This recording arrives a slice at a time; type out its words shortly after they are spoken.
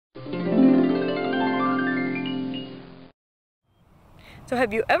So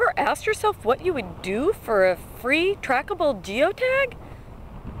have you ever asked yourself what you would do for a free trackable geotag?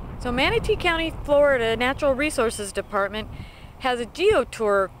 So Manatee County, Florida Natural Resources Department has a geo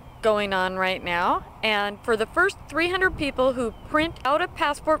tour going on right now, and for the first 300 people who print out a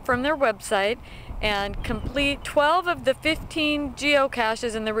passport from their website and complete 12 of the 15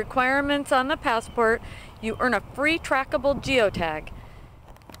 geocaches and the requirements on the passport, you earn a free trackable geotag.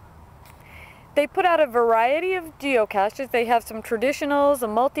 They put out a variety of geocaches. They have some traditionals, a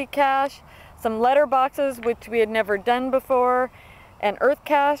multi-cache, some letterboxes, which we had never done before, an earth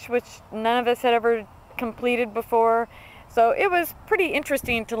cache, which none of us had ever completed before. So it was pretty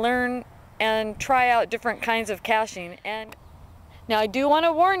interesting to learn and try out different kinds of caching. And now I do want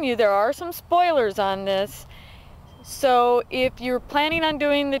to warn you, there are some spoilers on this. So if you're planning on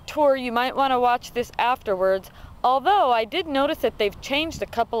doing the tour, you might want to watch this afterwards. Although I did notice that they've changed a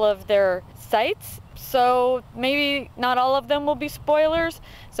couple of their sites, so maybe not all of them will be spoilers.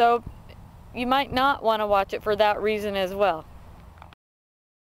 So you might not want to watch it for that reason as well.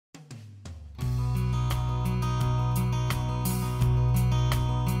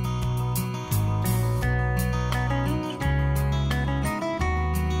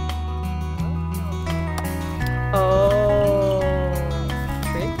 Oh,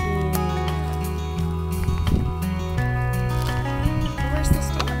 tricky. Where's the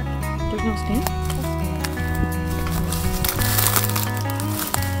stamp? There's no stamp?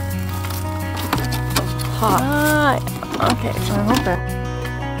 Hot. Okay, so I hope that.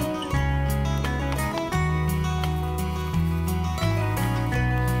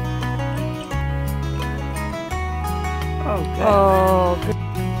 Oh, good. Oh, good.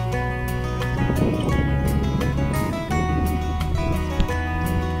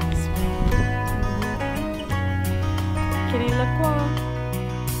 Kitty LaCroix.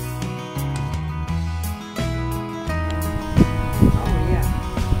 Oh, yeah.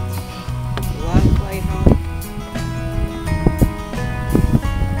 Long flight home.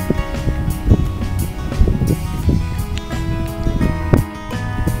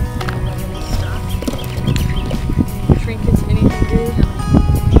 Trinkets, anything good?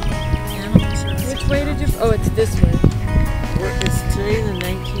 Animals are Which way did you? Oh, it's this way. It's today the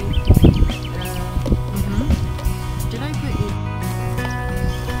 19th. Did I put you?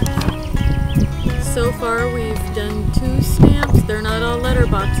 So far we've done 2 stamps. They're not all letter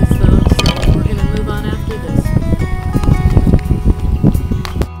boxes though, so we're going to move on after this.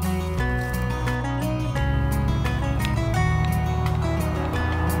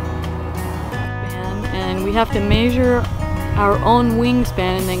 And we have to measure our own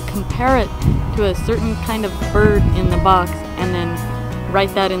wingspan and then compare it to a certain kind of bird in the box and then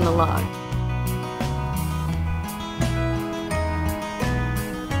write that in the log.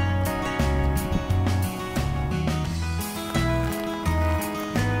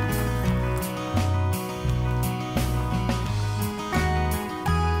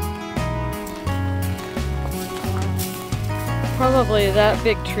 Probably that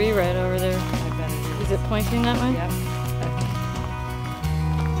big tree right over there. I bet it is. Is it pointing that way? Yep.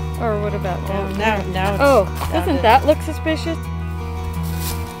 Or what about down now, here? now it's Oh, down doesn't to- that look suspicious?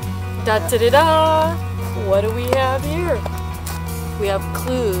 Da-da-da-da! What do we have here? We have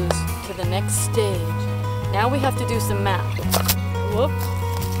clues to the next stage. Now we have to do some math. Whoops.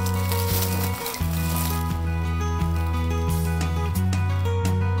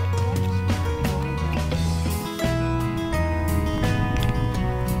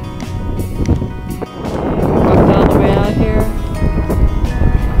 Walked all the way out here.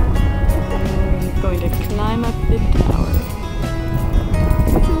 I'm going to climb up the tower.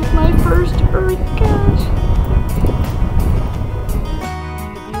 This is my first earth cache.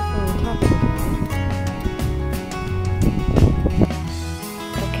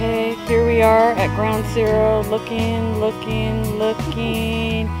 Okay, here we are at ground zero, looking.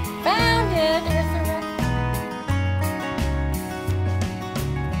 Found it! There's the red.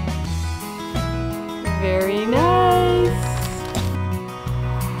 Very nice.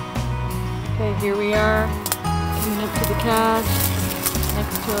 Okay, here we are, coming up to the cache,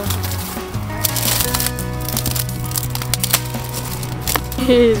 next to us.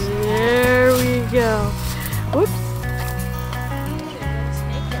 There we go. Whoops.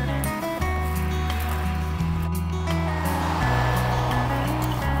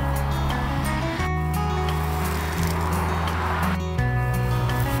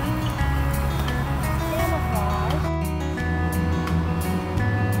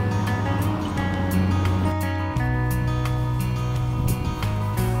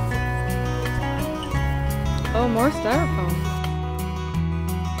 Oh, more styrofoam.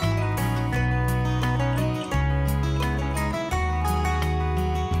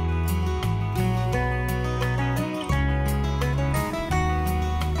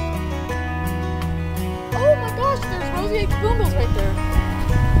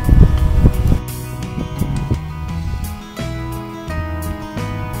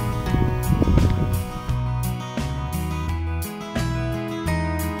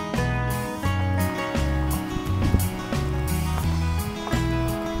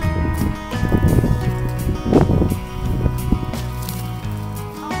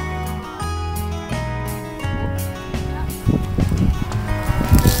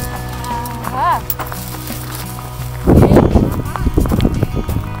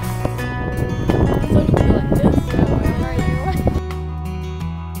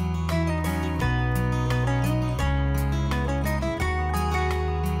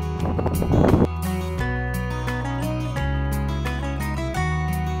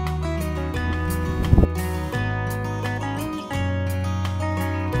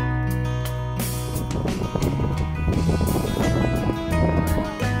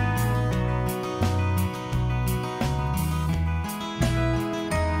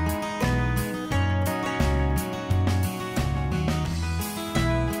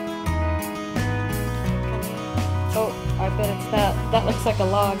 That looks like a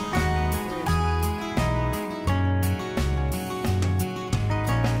log.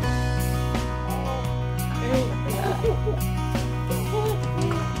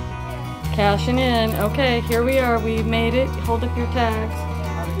 Cashing in. Okay, here we are. We made it. Hold up your tags.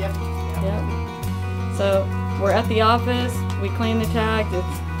 Yep. Yep. So we're at the office. We clean the tags.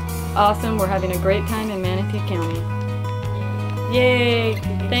 It's awesome. We're having a great time in Manatee County. Yay!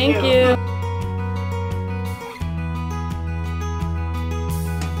 Thank you.